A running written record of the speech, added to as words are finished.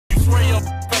swear your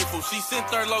faithful. She sent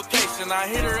her location. I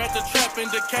hit her at the trap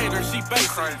indicator. She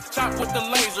basic. Chop with the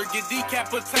laser, get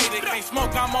decapitated. Can't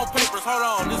smoke, I'm on papers. Hold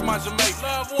on, this my Jamaican.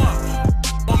 Love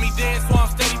one. Want me dead, so I'm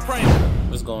steady praying.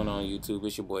 What's going on, YouTube?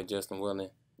 It's your boy Justin Woolen,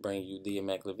 bringing you the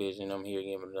Immaculate Vision. I'm here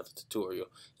again with another tutorial,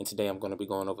 and today I'm going to be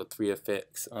going over 3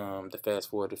 effects: the fast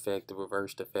forward effect, the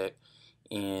reversed effect,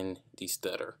 and the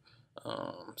stutter.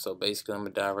 So basically, I'm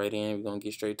gonna dive right in. We're gonna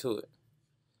get straight to it.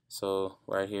 So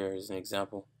right here is an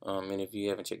example. And if you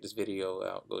haven't checked this video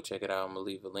out, go check it out. I'm gonna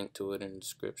leave a link to it in the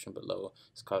description below.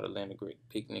 It's called Atlantic Greek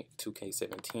Picnic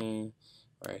 2K17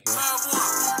 right here.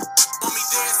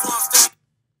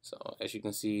 So as you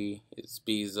can see, it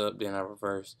speeds up, then I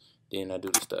reverse, then I do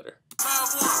the stutter.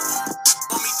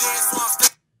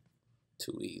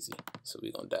 Too easy. So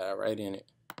we're gonna dive right in it.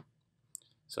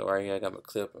 So right here I got my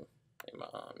clip and my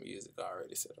music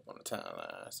already set up on the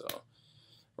timeline. So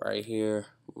right here,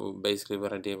 basically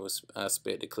what I did was I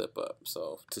sped the clip up.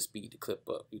 So to speed the clip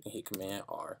up, you can hit Command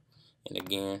R. And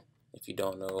again, if you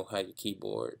don't know how your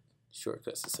keyboard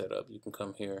shortcuts are set up, you can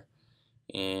come here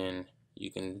and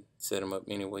you can set them up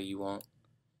any way you want.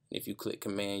 If you click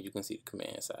Command, you can see the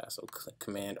command side. So click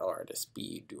Command R, the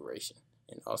speed, duration,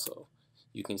 and also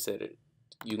you can set it.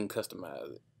 You can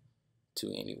customize it to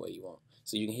any way you want.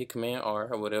 So you can hit Command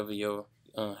R or whatever your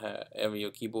however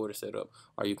your keyboard is set up,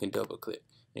 or you can double click.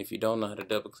 And if you don't know how to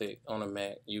double click on a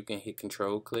Mac, you can hit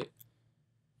Control click,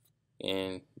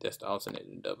 and that's the alternate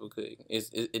to double click.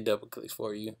 It double clicks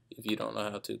for you if you don't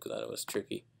know how to, because I know it's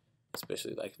tricky,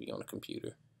 especially like if you're on a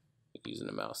computer using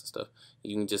the mouse and stuff.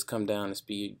 You can just come down to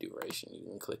speed, duration. You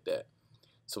can click that.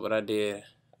 So what I did,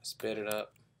 I sped it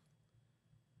up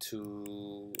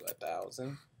to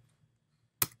 1,000.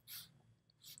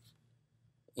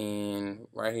 And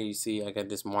right here you see I got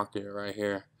this marker right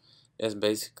here. That's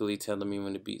basically telling me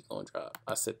when the beat's gonna drop.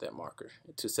 I set that marker.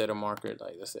 To set a marker,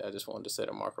 like I said, I just wanted to set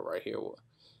a marker right here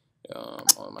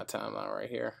on my timeline right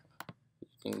here.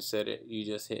 You can set it, you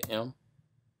just hit M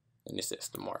and it sets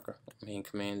the marker. I'm hitting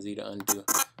Command Z to undo.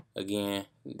 Again,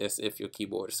 that's if your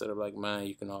keyboard is set up like mine,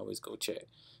 you can always go check.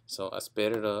 So I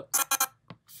sped it up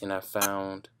and I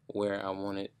found where I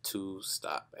wanted to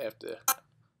stop after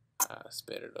I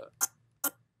sped it up.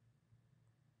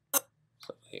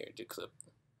 So here, the clip,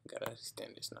 gotta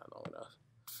extend this, not long enough.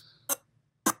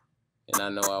 And I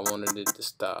know I wanted it to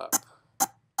stop.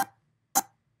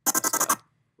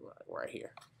 Right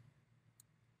here.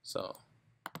 So,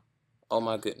 oh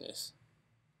my goodness,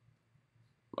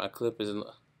 my clip is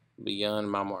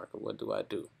beyond my marker. What do I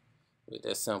do?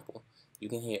 That's simple. You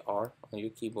can hit R on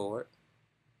your keyboard.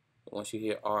 Once you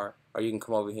hit R, or you can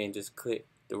come over here and just click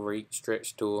the rate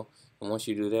stretch tool. And once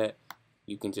you do that,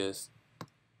 you can just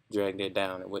drag that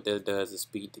down, and what that does is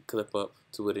speed the clip up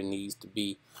to what it needs to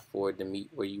be for it to meet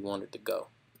where you want it to go.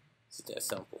 It's that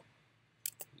simple.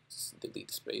 Just delete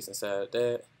the space inside of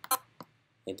that,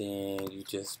 and then you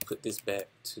just put this back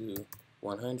to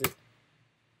 100.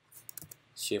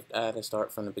 Shift I to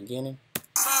start from the beginning.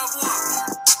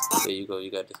 There you go.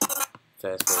 You got this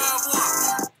fast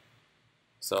forward.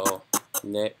 So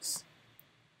next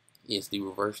is the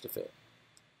reversed effect.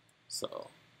 So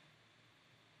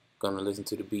gonna listen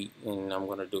to the beat, and I'm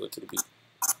gonna do it to the beat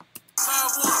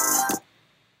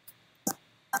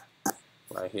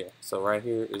right here. So right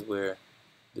here is where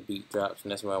the beat drops,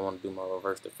 and that's where I want to do my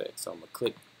reversed effect. So I'm gonna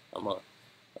click. Let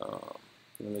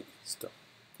me stop.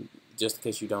 Just in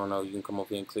case you don't know, you can come over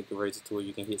here and click the razor tool.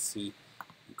 You can hit C.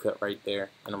 You cut right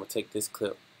there, and I'm gonna take this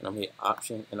clip and I'm gonna hit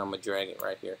Option, and I'm gonna drag it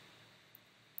right here.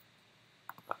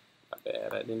 My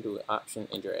bad, I didn't do it. Option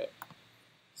and drag.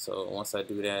 So once I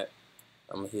do that,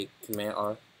 I'm going to hit Command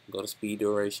R, go to speed,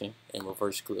 duration, and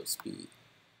reverse clip speed.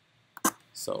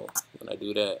 So when I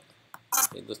do that,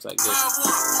 it looks like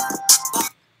this.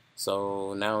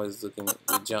 So now it's looking,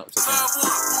 it jumps again.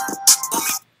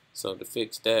 So to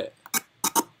fix that,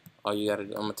 all you got to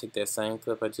do, I'm going to take that same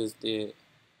clip I just did.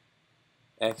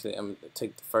 Actually, I'm going to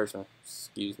take the first one,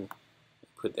 excuse me,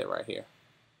 put that right here.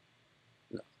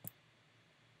 No.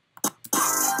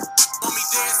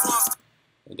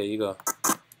 And there you go.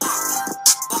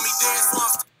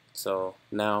 So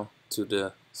now to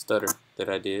the stutter that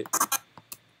I did.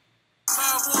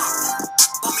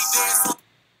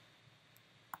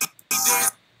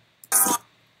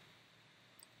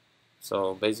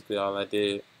 So basically all I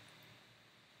did,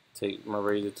 take my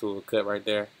razor tool, cut right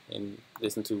there, and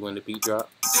listen to when the beat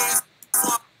dropped.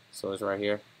 So it's right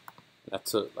here. I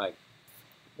took like,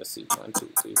 let's see, 1,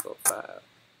 2, 3, 4,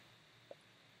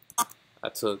 5. I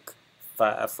took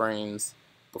 5 frames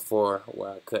before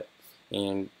where I cut.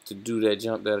 And to do that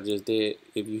jump that I just did,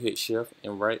 if you hit Shift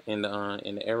and right in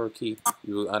the arrow key,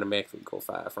 you will automatically go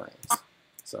 5 frames.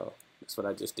 So that's what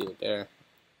I just did there.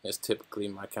 That's typically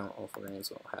my count on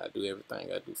friends on how I do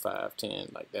everything. I do 5,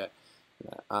 10 like that.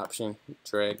 Now, option,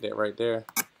 drag that right there.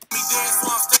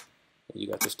 You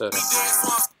got your stutter.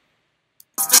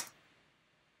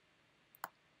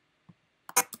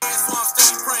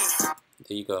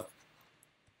 There you go.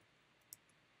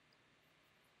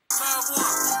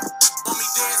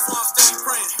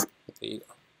 There you go.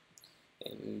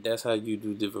 And that's how you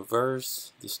do the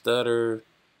reverse, the stutter,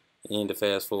 and the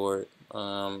fast forward.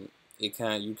 You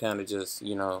kind of just,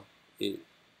 you know,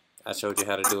 I showed you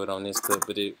how to do it on this clip,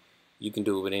 but you can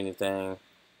do it with anything.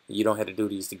 You don't have to do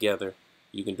these together.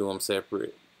 You can do them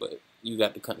separate, but you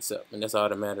got the concept, and that's all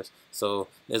that matters. So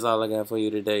that's all I got for you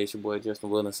today. It's your boy Justin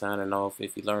Woolen signing off.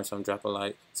 If you learned something, drop a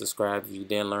like. Subscribe if you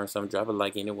didn't learn something, drop a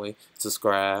like anyway.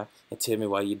 Subscribe and tell me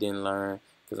why you didn't learn,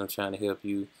 because I'm trying to help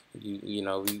you. You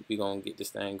know, we gonna get this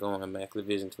thing going. Immaculate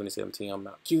Vision 2017. I'm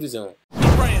out. Cue the Zoom.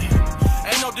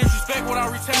 Ain't no disrespect without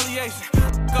retaliation.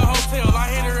 Go hotel, I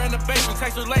hit her in the basement.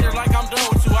 Text her later like I'm done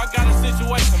with you. I got a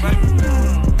situation, baby.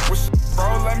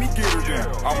 Bro, let me get her then.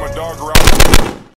 I'm a dog around.